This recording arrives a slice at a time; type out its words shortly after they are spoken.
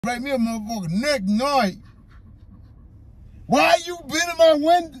Break me a motherfucker neck night. Why you bending my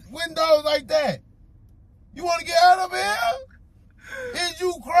windows like that? You want to get out of here? Is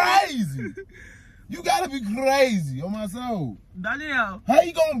you crazy? You gotta be crazy on my soul. Danielle. How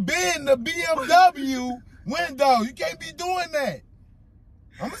you gonna bend the BMW window? You can't be doing that.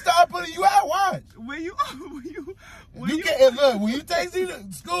 I'm gonna start putting you out. Watch. When you take me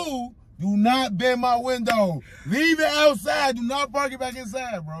to school, do not bend my window. Leave it outside. Do not park it back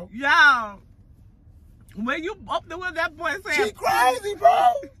inside, bro. Yo, when you open the window, that boy said, she crazy,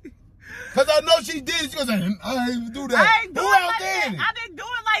 bro. Cause I know she did. She gonna say, I didn't even do that. I ain't do it like that. I didn't do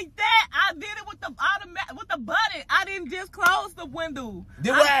it like that. I did it with the button. I didn't just close the window.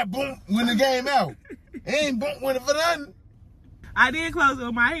 Then why boom when the game out? It ain't boom when it for nothing. I did close it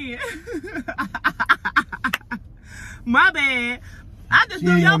with my hand. My bad. I just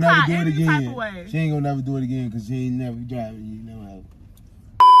do your car any type of way. She ain't gonna never do it again because she ain't never driving. You know how.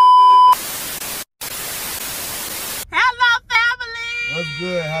 Hello, family. What's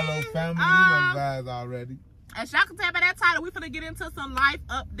good? Hello, family. You know the vibes already. As y'all can tell by that title, we finna get into some life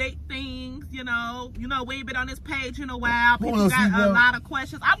update things. You know, we ain't been on this page in a while. People got a lot of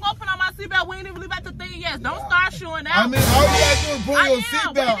questions. I'm gonna put on my seatbelt. We ain't even leave out the thing yet. Don't start showing out. I mean, all you gotta do is put your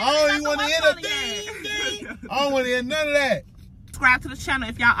seatbelt. I don't even want to hear the thing. I don't want to hear none of that. Subscribe to the channel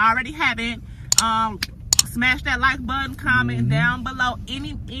if y'all already haven't. Smash that like button, comment down below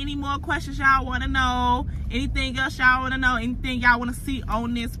any more questions y'all want to know, anything else y'all want to know, anything y'all want to see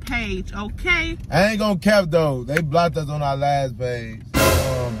on this page, okay? I ain't gonna cap though. They blocked us on our last page.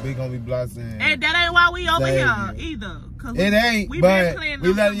 Big gonna be blocked in. And that ain't why we over here either. Cause it ain't, we but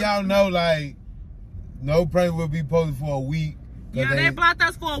we letting y'all know like no prank will be posted for a week. Yeah, they blocked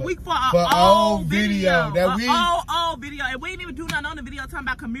us for a week for an old video. Old video. And we didn't even do nothing on the video talking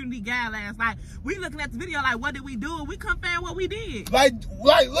about community guidelines. Like, we looking at the video like, what did we do? And we confirm what we did. Like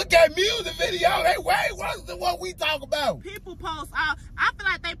look at music video. They way worse than what we talk about. People post, I feel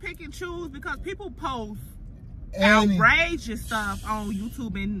like they pick and choose because people post outrageous stuff on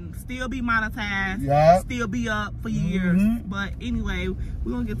YouTube and still be monetized, still be up for years. But anyway,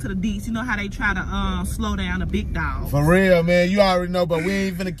 we're gonna get to the deets. You know how they try to slow down the big dog. For real, man. You already know, but we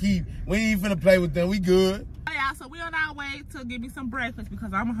ain't finna play with them. We good. Yeah, so we on our way to get me some breakfast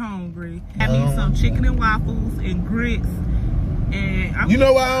because I'm hungry. Have me some chicken and waffles and grits. And you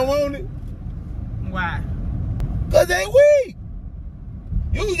know why I don't want it? Why? Cause they weak.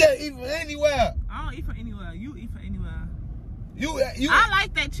 You can just eat from anywhere. I don't eat from anywhere. You eat from anywhere. I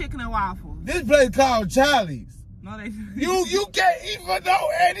like that chicken and waffles. This place called Charlie's. No, they. You can't eat for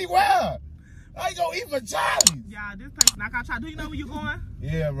anywhere. I ain't gonna eat for Charlie's. Yeah, this place not gonna try. Do you know where you going?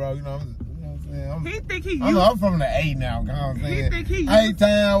 Yeah, bro. You know what I'm saying? He think he. I'm from the A now. You know what I'm saying? He think he.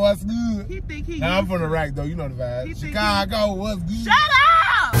 A-Town, what's good? He think he. Nah, I'm from the rack though. You know the vibe. Chicago, what's good? Shut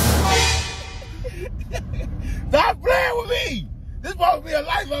up! Stop playing with me. This supposed to be a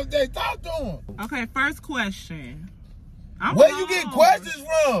life update. Talk to him. Okay, first question. Where you get questions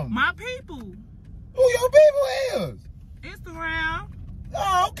from? My people. Who your people is? Instagram.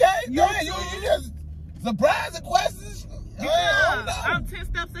 Oh, okay. You just surprising questions? I'm 10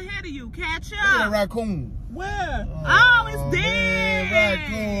 steps ahead of you. Catch up. Look at a raccoon. Where? Oh, it's dead.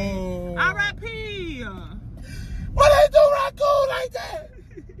 Raccoon. R.I.P. Why they do raccoon like that?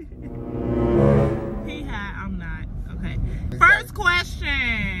 He high. I'm not. Okay. First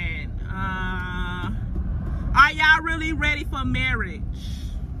question. Are y'all really ready for marriage?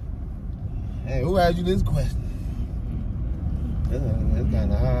 Hey, who asked you this question? That's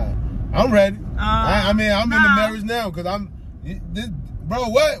kind of hard. I'm ready. I mean, I'm in the marriage now because bro,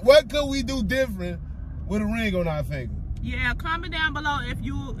 what could we do different with a ring on our finger? Yeah, comment down below if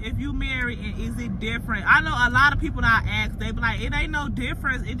you married and is it different. I know a lot of people that I ask, they be like, it ain't no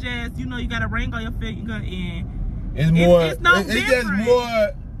difference. It just, you got a ring on your finger and it's more. It's no different. It's just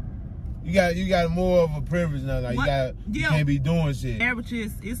more. You got more of a privilege now. Like you can't be doing shit. Marriage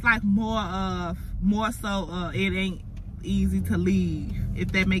it's like more so it ain't easy to leave,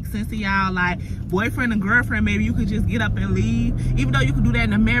 if that makes sense to y'all. Like boyfriend and girlfriend, maybe you could just get up and leave, even though you could do that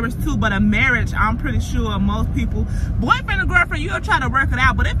in a marriage too. But a marriage, I'm pretty sure most people, boyfriend and girlfriend, you'll try to work it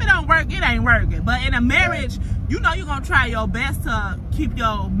out, but if it don't work, it ain't working. But in a marriage, you're gonna try your best to keep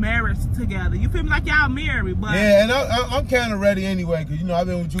your marriage together. You feel me? Like y'all married. But yeah, and I'm kind of ready anyway, because I've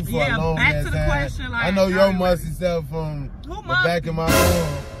been with you for a long back to the time. question, like, I know your musty self from the back of my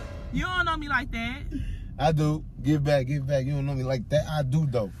room. You don't know me like that. I do. Give back. You don't know me like that. I do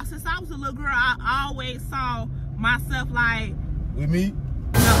though. Since I was a little girl, I always saw myself like with me.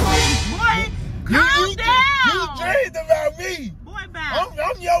 No, boy, calm down. You dreamed about me. Boy, back.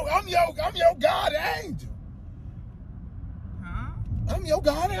 I'm your guardian angel. I'm your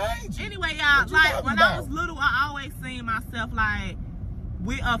guardian angel. Anyway, y'all, like when I was little, I always seen myself like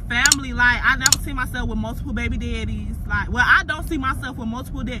with a family. Like I never see myself with multiple baby daddies. Like, well, I don't see myself with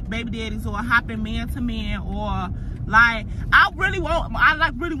multiple baby daddies or hopping man to man or like I really want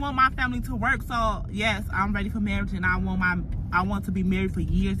my family to work. So yes, I'm ready for marriage, and I want to be married for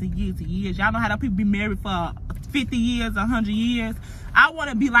years and years and years. Y'all know how people be married for 50 years, 100 years. I want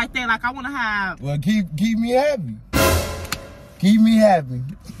to be like that. Like I want to have. Well, keep me happy. Keep me happy.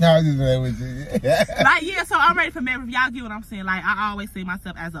 No, I'm just playing with you. Like, yeah, so I'm ready for marriage. Y'all get what I'm saying? Like, I always see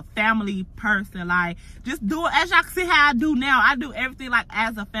myself as a family person. Like, just do it. As y'all can see how I do now. I do everything, like,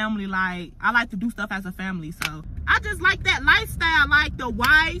 as a family. Like, I like to do stuff as a family. So, I just like that lifestyle. Like, the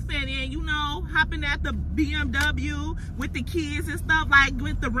wife and then, you know, hopping at the BMW with the kids and stuff. Like,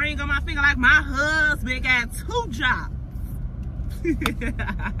 with the ring on my finger. Like, my husband got 2 jobs.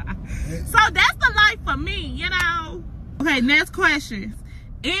 So, that's the life for me, you know? Okay, next questions.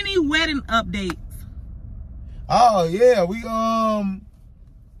 Any wedding updates? Oh yeah, we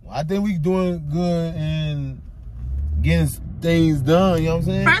I think we doing good in getting things done, you know what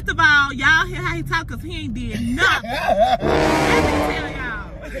I'm saying? First of all, y'all hear how he talk, cause he ain't did nothing. Let me tell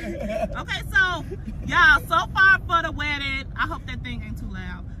y'all. Okay, so y'all, so far for the wedding, I hope that thing ain't too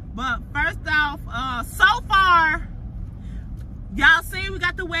loud. But first off, so far, y'all see we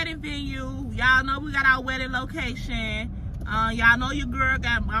got the wedding venue. Y'all know we got our wedding location. Y'all know your girl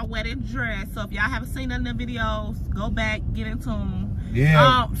got my wedding dress. So if y'all haven't seen none of the videos, go back, get into them.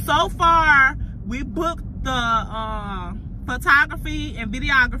 Yeah. So far, we booked the photography and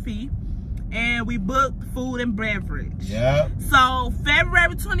videography. And we booked food and beverage. Yeah. So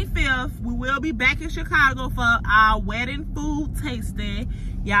February 25th, we will be back in Chicago for our wedding food tasting.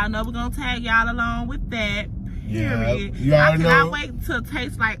 Y'all know we're going to tag y'all along with that. Period. Yeah, I cannot wait to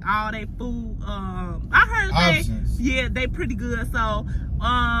taste like all their food. I heard they pretty good. So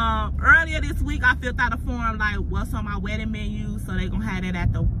earlier this week I filled out a form like what's on my wedding menu. So they're gonna have that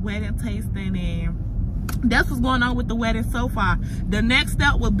at the wedding tasting, and that's what's going on with the wedding so far. The next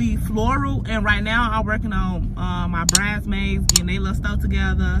step will be floral, and right now I'm working on my bridesmaids getting their little stuff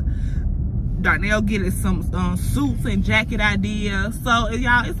together. Darnell getting some suits and jacket ideas. So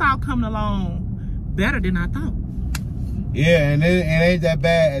y'all, it's all coming along better than I thought. Yeah, and it ain't that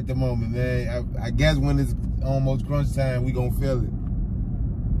bad at the moment, man. I guess when it's almost crunch time, we gonna feel it.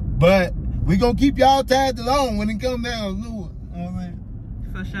 But we gonna keep y'all tagged along when it comes down to it. You know what I mean?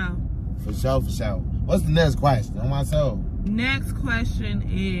 For sure. For sure, for sure. What's the next question on my soul? Next question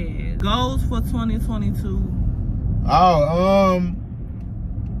is goals for 2022. Oh,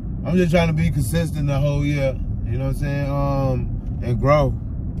 I'm just trying to be consistent the whole year. You know what I'm saying? And grow.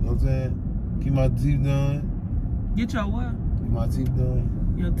 You know what I'm saying? Keep my teeth done. Get your what? Keep my teeth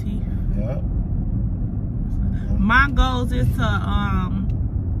done. Your teeth? Yeah. My goals is to,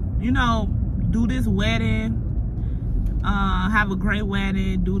 you know, do this wedding, have a great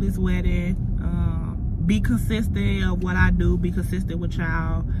wedding, do this wedding, be consistent of what I do, be consistent with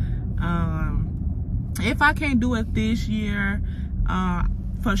y'all. If I can't do it this year,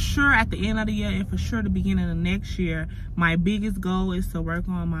 for sure at the end of the year and for sure the beginning of next year, my biggest goal is to work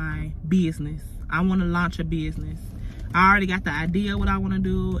on my business. I want to launch a business. I already got the idea what I want to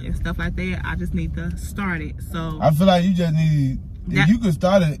do and stuff like that. I just need to start it. So I feel like you just need, you can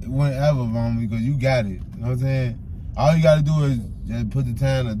start it whenever, mom, because you got it. You know what I'm saying? All you got to do is just put the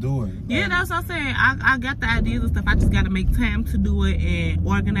time to do it. Yeah, that's what I'm saying. I got the ideas and stuff. I just got to make time to do it and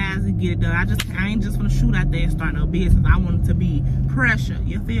organize and get it done. I ain't just going to shoot out there and start no business. I want it to be pressure.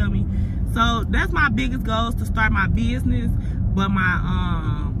 You feel me? So that's my biggest goal, is to start my business. But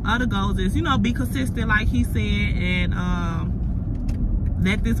my other goals is, you know, be consistent like he said, and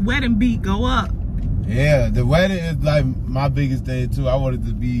let this wedding beat go up. Yeah, the wedding is like my biggest thing too. I want it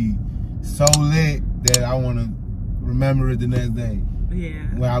to be so lit that I want to remember it the next day. Yeah.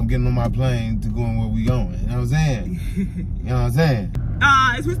 When I'm getting on my plane to going where we going. You know what I'm saying? You know what I'm saying?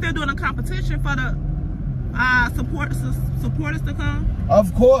 Is we still doing a competition for the supporters to come?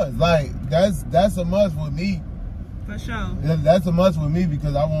 Of course. Like, that's a must with me. For sure. That's a must with me,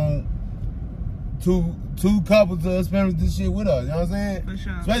 because I want two couples to experience this shit with us. You know what I'm saying? For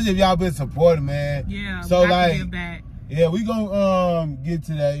sure. Especially if y'all been supporting, man. Yeah. So like, give back. Yeah, we gonna get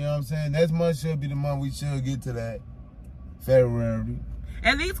to that. You know what I'm saying? Next month should be the month we should get to that. February.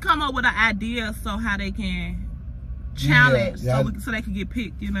 At least come up with an idea so how they can challenge, so they can get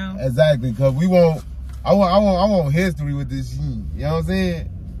picked. You know? Exactly, because we want. I want history with this shit. You know what I'm saying?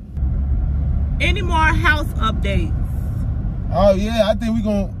 Any more house updates? Oh yeah, I think we're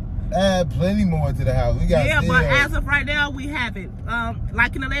gonna add plenty more to the house. We got but as of right now, we haven't.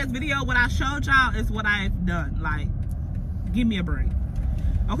 Like in the last video, what I showed y'all is what I've done. Like, give me a break.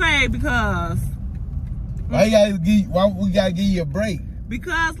 Okay, because why we gotta give you a break?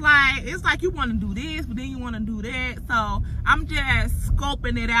 Because like it's like you want to do this, but then you want to do that. So I'm just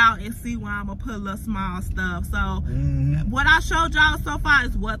scoping it out and see where I'm gonna put a little small stuff. So what I showed y'all so far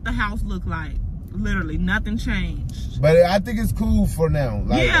is what the house looked like. Literally, nothing changed. But I think it's cool for now.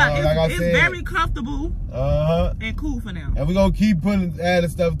 Like, yeah, it's very comfortable. And cool for now. And we're gonna keep adding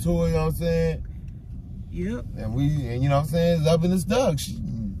stuff to it. You know what I'm saying? Yep. And you know what I'm saying? It's up in the stuck.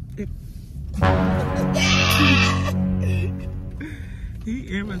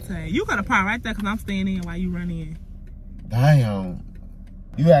 He irritated. You gotta park right there because I'm staying in while you run in. Damn.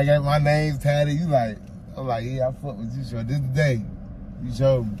 You like got my name tatted. You like, I'm like, yeah, I fuck with you. Sure. This today. You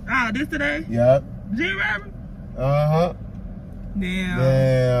showed me. Oh, this today? Yep. G-Rabbit? Uh-huh. Damn.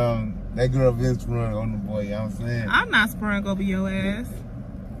 Damn. That girl been sprung on the boy, you know what I'm saying? I'm not sprung over your ass.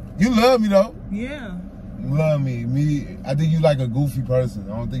 You love me, though. Yeah. You love me. I think you like a goofy person.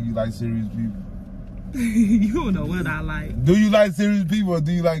 I don't think you like serious people. You don't know what I like. Do you like serious people or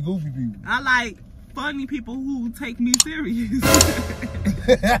do you like goofy people? I like funny people who take me serious.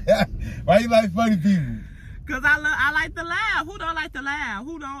 Why you like funny people? Because I like to laugh. Who don't like to laugh?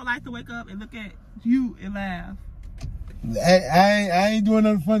 Who don't like to wake up and look at you and laugh? I ain't doing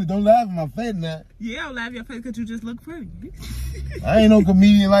nothing funny. Don't laugh in my face now. Yeah, I'll laugh in your face because you just look funny. I ain't no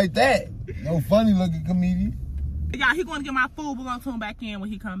comedian like that. No funny looking comedian. Y'all, he gonna get my food. We're gonna tune back in when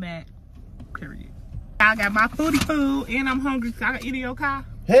he come back. Period. I got my food and I'm hungry. I got eat in your car.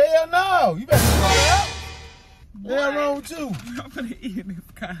 Hell no. You better go out. What's wrong with you? I'm gonna eat in this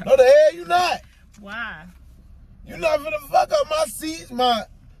car. No, the hell you not. Why? You not finna fuck up my seats, even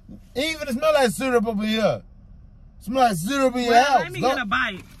it smell like syrup over here. Smell like syrup in your house. Let me get a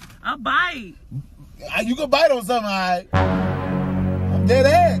bite. A bite. You can bite on something, all right? I'm dead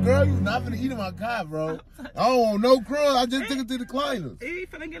ass, girl. You not finna eat in my car, bro. I don't want no crumbs. I just took it to the cleaners. He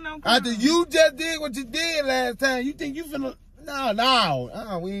ain't finna get no crumbs. After you just did what you did last time, you think you finna...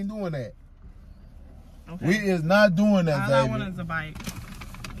 No. We ain't doing that. Okay. We is not doing that, baby. All I want is a bite.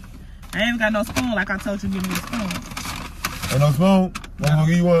 I ain't even got no spoon like I told you to give me a spoon. Ain't no spoon? No.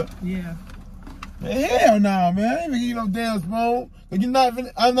 You want? Yeah. Man, hell no, man. I ain't even give you no damn spoon. Cause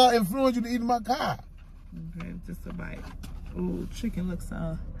I'm not influencing you to eat in my car. Okay, just a bite. Ooh, chicken looks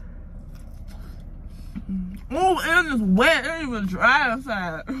Ooh, and it's wet. It ain't even dry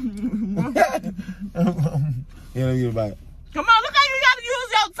outside. Yeah, let me get a bite. Come on, look how you gotta use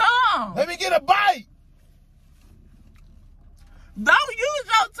your tongue. Let me get a bite. Don't use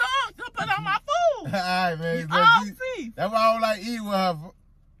your tongue to put on my food. All right, man. See. That's why I don't like eating with her.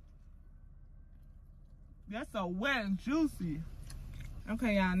 That's so wet and juicy.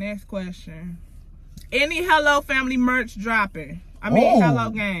 Okay, y'all, next question. Any Hello Family merch dropping? I mean, Hello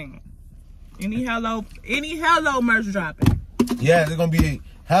Gang. Any Hello merch dropping? Yeah, there's gonna be a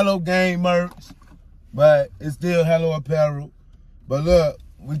Hello Gang merch, but it's still Hello Apparel. But look,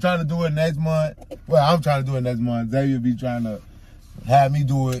 we're trying to do it next month. Well, I'm trying to do it next month. Xavier be trying to have me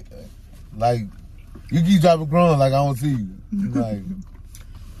do it. Like, you keep dropping crumbs like I don't see you. Like,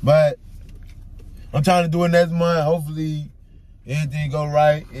 but I'm trying to do it next month. Hopefully, everything go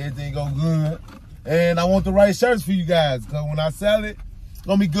right, everything go good. And I want the right shirts for you guys, because when I sell it, it's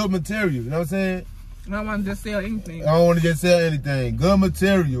going to be good material. You know what I'm saying? I don't want to just sell anything. I don't want to just sell anything. Good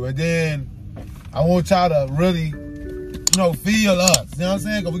material. And then I want y'all to really, you know, feel us. You know what I'm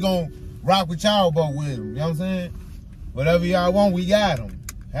saying? Because we're going to rock with y'all both with them. You know what I'm saying? Whatever y'all want, we got them.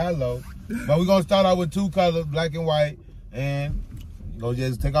 Hello. But we're going to start out with 2 colors, black and white. And go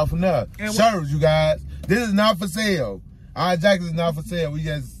just take off from there. Shirts, you guys. This is not for sale. Our jackets is not for sale. We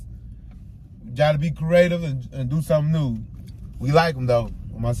just try to be creative and do something new. We like them, though,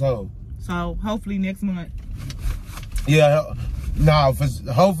 on my soul. So, hopefully next month. Yeah. No,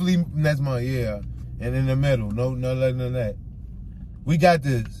 hopefully next month, yeah. And in the middle. No later than that. We got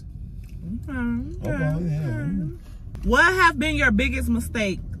this. Okay, yeah. What have been your biggest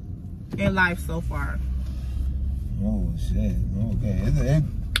mistake in life so far? Oh, shit. Okay.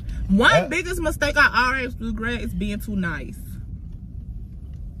 One biggest mistake I always regret is being too nice.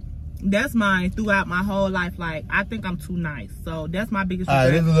 That's mine throughout my whole life. Like, I think I'm too nice. So, that's my biggest regret.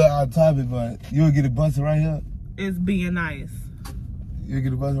 Alright, this is a little off topic, but you would get it busted right here? It's being nice. You would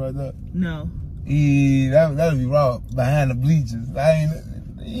get it busted right there? No. Yeah, that'd be wrong. Behind the bleachers. I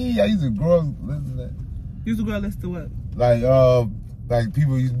used to grow up listen to that. You used to grow up listen to what? Like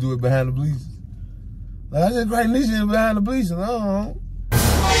people used to do it behind the bleachers. Like, I just great niche behind the bleachers. I don't know.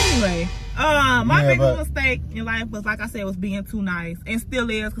 Anyway, my biggest mistake in life was, like I said, was being too nice, and still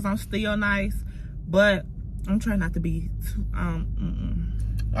is, because I'm still nice. But I'm trying not to be too.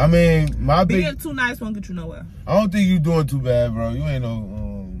 I mean, being too nice won't get you nowhere. I don't think you doing too bad, bro. You ain't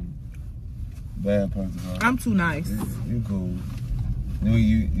no. bad person, bro. I'm too nice. You cool.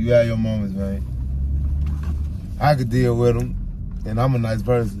 You have your moments, man. I could deal with them, and I'm a nice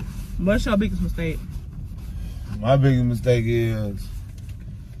person. What's your biggest mistake? My biggest mistake is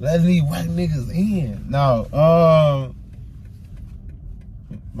letting these white niggas in. No,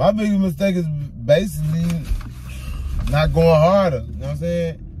 my biggest mistake is basically not going harder. You know what I'm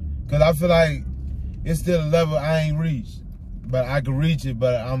saying? Because I feel like it's still a level I ain't reached, but I can reach it.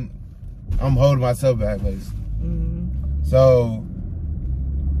 But I'm holding myself back, basically. Mm-hmm. So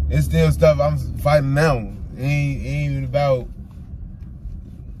it's still stuff I'm fighting now. It ain't even about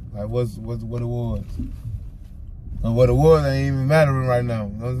like what it was. And what it was ain't even mattering right now.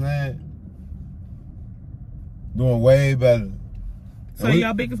 You know what I'm saying? Doing way better. So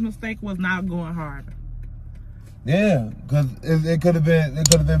your biggest mistake was not going harder. Yeah, because it could have been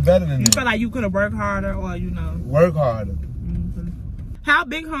better than that. You feel like you could have worked harder, or work harder. Mm-hmm. How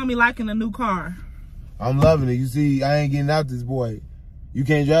big homie liking the new car? I'm loving it. You see, I ain't getting out this boy. You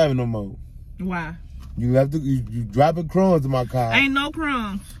can't drive it no more. Why? You have to. You dropping crumbs in my car. Ain't no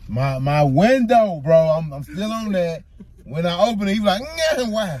crumbs. My window, bro. I'm still on that. When I open it, he like,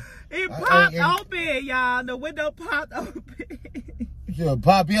 why? It popped open, y'all. The window popped open. Should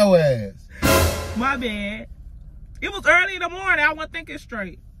pop your ass. My bad. It was early in the morning. I wasn't thinking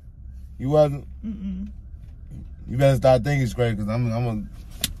straight. You wasn't? Mm-mm. You better start thinking straight, because I'm going to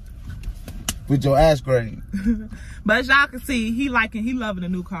put your ass straight. But as y'all can see, he loving the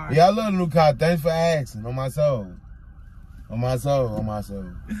new car. Yeah, I love the new car. Thanks for asking. On my soul. On my soul. On my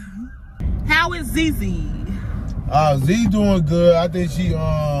soul. How is ZZ? Z doing good. I think she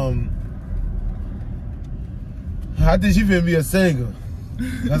finna be a singer.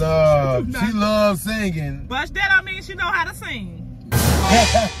 Cause she loves singing. But that don't mean she know how to sing.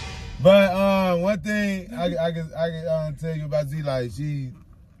 But one thing I can tell you about Z, like she's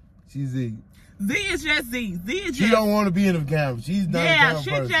Z. Z is just Z. Z is she don't want to be in the camera. She's not a camera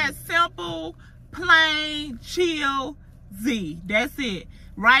person. She's just simple, plain, chill Z. That's it.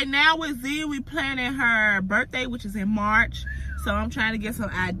 Right now with Z, we planning her birthday, which is in March. So I'm trying to get some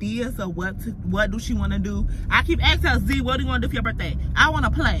ideas of what do she want to do. I keep asking her, Z, what do you want to do for your birthday? I want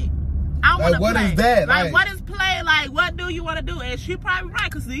to play. I want to play. What is that? Like, what is play? Like, what do you want to do? And she probably right,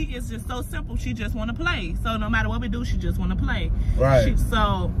 because Z is just so simple. She just want to play. So no matter what we do, she just want to play. Right.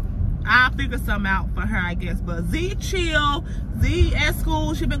 So I'll figure something out for her, I guess. But Z chill. Z at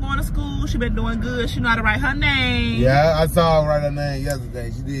school. She been going to school. She been doing good. She know how to write her name. Yeah, I saw her write her name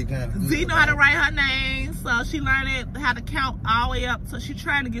yesterday. She did kind of good. Z know how to write her name. So she learned how to count all the way up. So she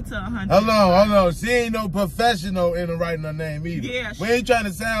trying to get to 100. Hold on. She ain't no professional in writing her name either. Yeah. We ain't trying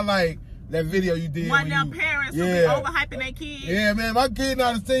to sound like that video you did. One of them parents who be overhyping their kids. Yeah, man. My kid know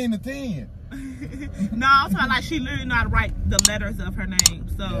how to sing the 10. No, I'm talking like she literally know how to write the letters of her name.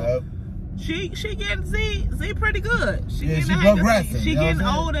 So she getting Z pretty good. She progressing. She getting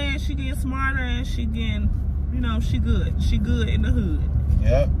older and she getting smarter and she getting, she good. She good in the hood.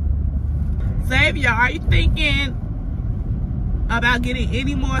 Yep. Xavier, are you thinking about getting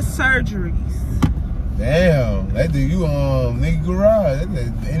any more surgeries? Damn, they do you nigga garage.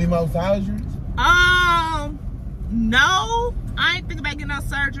 Any more surgeries? No. I ain't thinking about getting no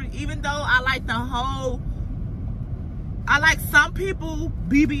surgery, even though I like some people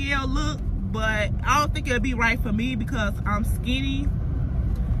BBL look, but I don't think it'll be right for me because I'm skinny.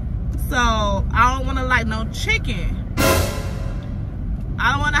 So I don't want to like no chicken.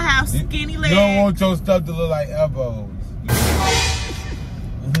 I don't want to have skinny legs. You don't want your stuff to look like elbows.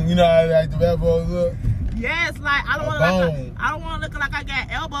 You know how like the elbows look? Yes, like I don't want to look like I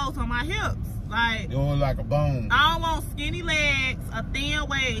got elbows on my hips. Like you look like a bone. I don't want skinny legs, a thin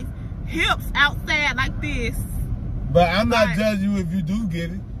waist, hips outside like this. But I'm not judging you if you do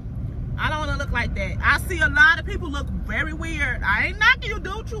get it. I don't want to look like that. I see a lot of people look very weird. I ain't knocking you,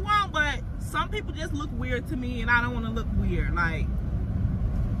 do what you want, but some people just look weird to me, and I don't want to look weird. Like,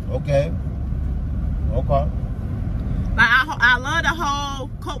 okay. Like I love the whole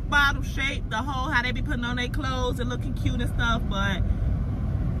Coke bottle shape, the whole how they be putting on their clothes and looking cute and stuff, but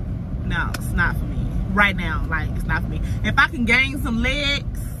no, it's not for me right now. Like, it's not for me. If I can gain some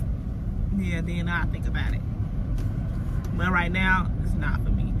legs, yeah, then I'll think about it. But right now, it's not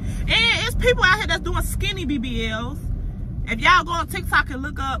for me. And it's people out here that's doing skinny BBLs. If y'all go on TikTok and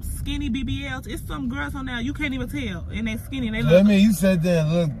look up skinny BBLs, it's some girls on there you can't even tell, and they're skinny. And they look. You sat there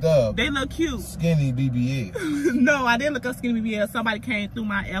and looked up. They look cute. Skinny BBL. No, I didn't look up skinny BBL. Somebody came through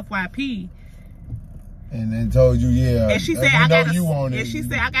my FYP. And then told you, yeah. And she said I got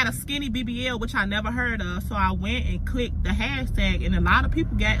a skinny BBL, which I never heard of. So I went and clicked the hashtag, and a lot of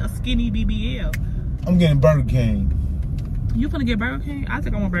people got a skinny BBL. I'm getting Burger King. You finna get Burger King? I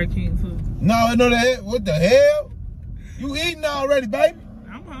think I want Burger King too. No, that. What the hell? You eating already, baby?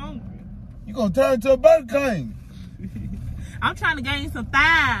 I'm hungry. You gonna turn into a Burger King? I'm trying to gain some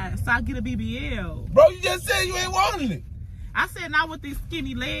thighs so I get a BBL. Bro, you just said you ain't wanting it. I said not with these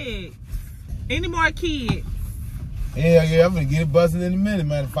skinny legs. Any more kids? Hell yeah, I'm gonna get it busted in a minute,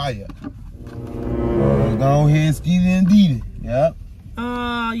 man. Fire. Go ahead, skeet it and deed it. Yep.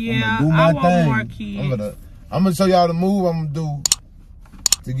 Yeah, I want more kids. I'm gonna show y'all the move I'm gonna do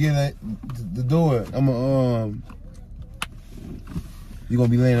to get it, to do it. You gonna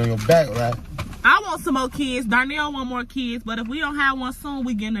be laying on your back, right? I want some more kids. Darnell want more kids, but if we don't have one soon,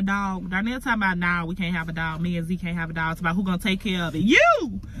 we getting a dog. Darnell talking about now we can't have a dog. Me and Z can't have a dog. It's about who gonna take care of it. You!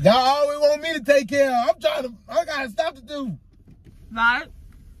 Y'all always want me to take care of. I gotta stop to do. Right?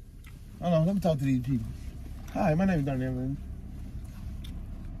 Hold on, let me talk to these people. Hi, my name is Darnell, man.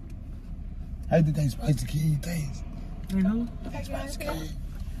 How you think spicy kid things? You know? Spicy kid.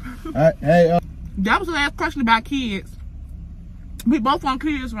 Alright, hey, that was the last question about kids. We both want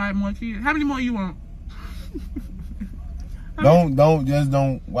kids, right? More kids. How many more you want? Don't.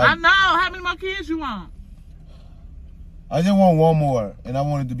 Wipe. I know. How many more kids you want? I just want one more, and I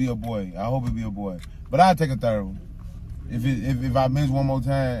want it to be a boy. I hope it be a boy, but I'll take a third one. If I miss one more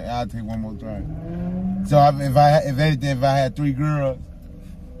time, I'll take one more time. So if I had 3 girls.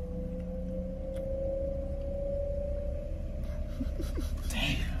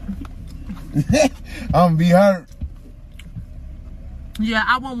 Damn. I'm gonna be hurt. Yeah,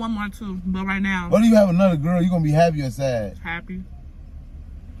 I want one more too, but right now. What do you have another girl? You gonna be happy or sad? Happy.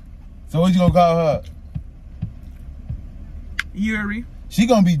 So what you gonna call her? Yuri. She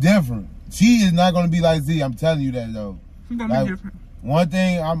gonna be different. She is not gonna be like Z. I'm telling you that though. She's gonna be different. One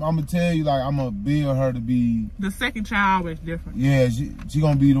thing I'm gonna tell you, like I'm gonna build her to be. The second child always different. Yeah, she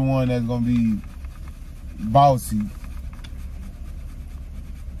gonna be the one that's gonna be bossy.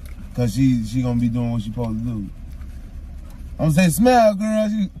 Cause she gonna be doing what she supposed to do. I'm gonna say, smile, girl.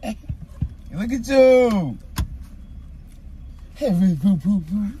 Hey, look at you. Hey, poo, poo,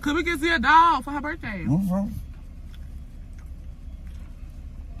 poo. Could we get Z a dog for her birthday? Where from?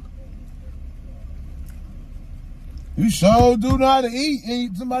 You sure do know how to eat and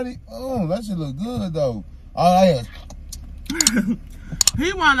eat somebody. Oh, that shit look good though. All right.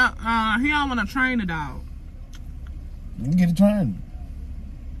 He don't wanna train a dog. You can get it trained.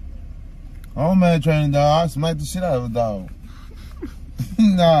 I don't mind training a dog. I smack the shit out of a dog.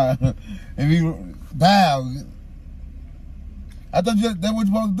 Nah, if you bow, I thought that's what you're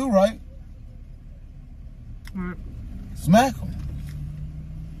supposed to do, right? Right. Smack him.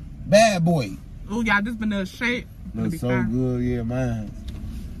 Bad boy. Oh, y'all just been in shape. Looks so fine. Good, yeah, mine.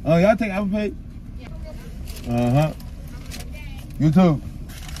 Oh, y'all take Apple Pay? Yeah. You too.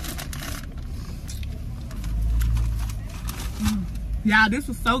 Y'all, this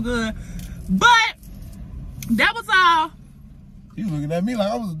was so good. But that was all. You looking at me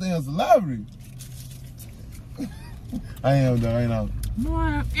like I was a damn celebrity. I am though, ain't I?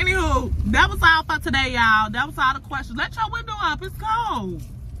 Boy, anywho, that was all for today, y'all. That was all the questions. Let your window up. It's cold.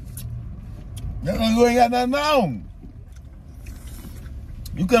 That's why you ain't got nothing on.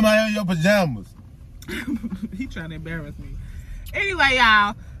 You come out here in your pajamas. He trying to embarrass me. Anyway,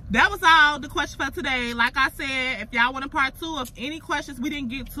 y'all, that was all the questions for today. Like I said, if y'all want a part 2 of any questions we didn't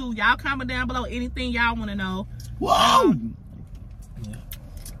get to, y'all comment down below anything y'all want to know. Whoa!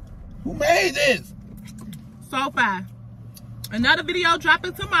 Who made this? So far. Another video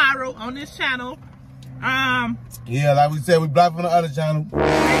dropping tomorrow on this channel. Yeah, like we said, we blocked from the other channel.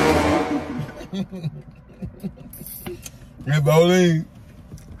 Hey, Bowling.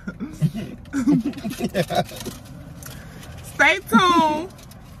 Stay tuned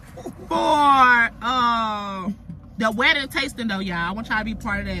for the wedding tasting though, y'all. I want y'all to be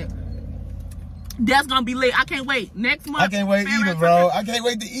part of that. That's gonna be lit. I can't wait. Next month. I can't wait either, bro. I can't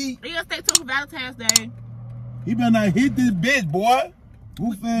wait to eat. Yeah, stay tuned for Valentine's Day. He better not hit this bitch, boy.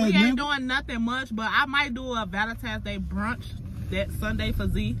 We ain't doing nothing much, but I might do a Valentine's Day brunch that Sunday for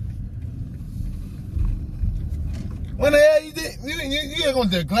Z. When the hell you did? You ain't gonna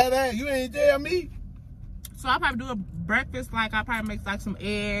declare that. You ain't tell me. So I'll probably do a breakfast. Like I'll probably make like some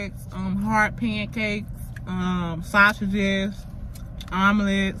eggs, hard pancakes, sausages,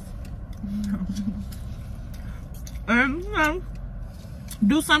 omelets, and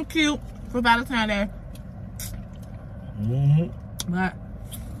do something cute for Valentine's Day. But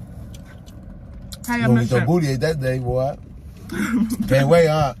you gonna get your booty ate that day, boy. Can't wait,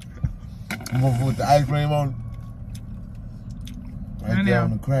 huh? I'm gonna put the ice cream on. Right there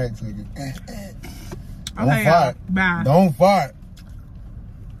on the crack, so you can. Don't fart. Bye. Don't fart.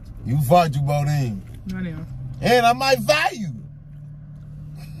 You fart, you bought in. Right now. And I might value.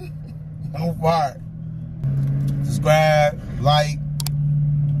 I'm fired. Subscribe, like,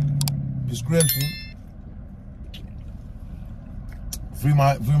 description. Free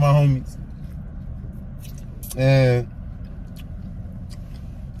my homies. And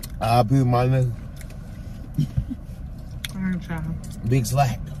I'll be my nigga. Alright, y'all. Big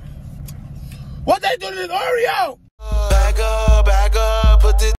Slack. What they do to this Oreo? Back up,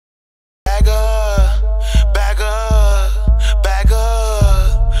 put this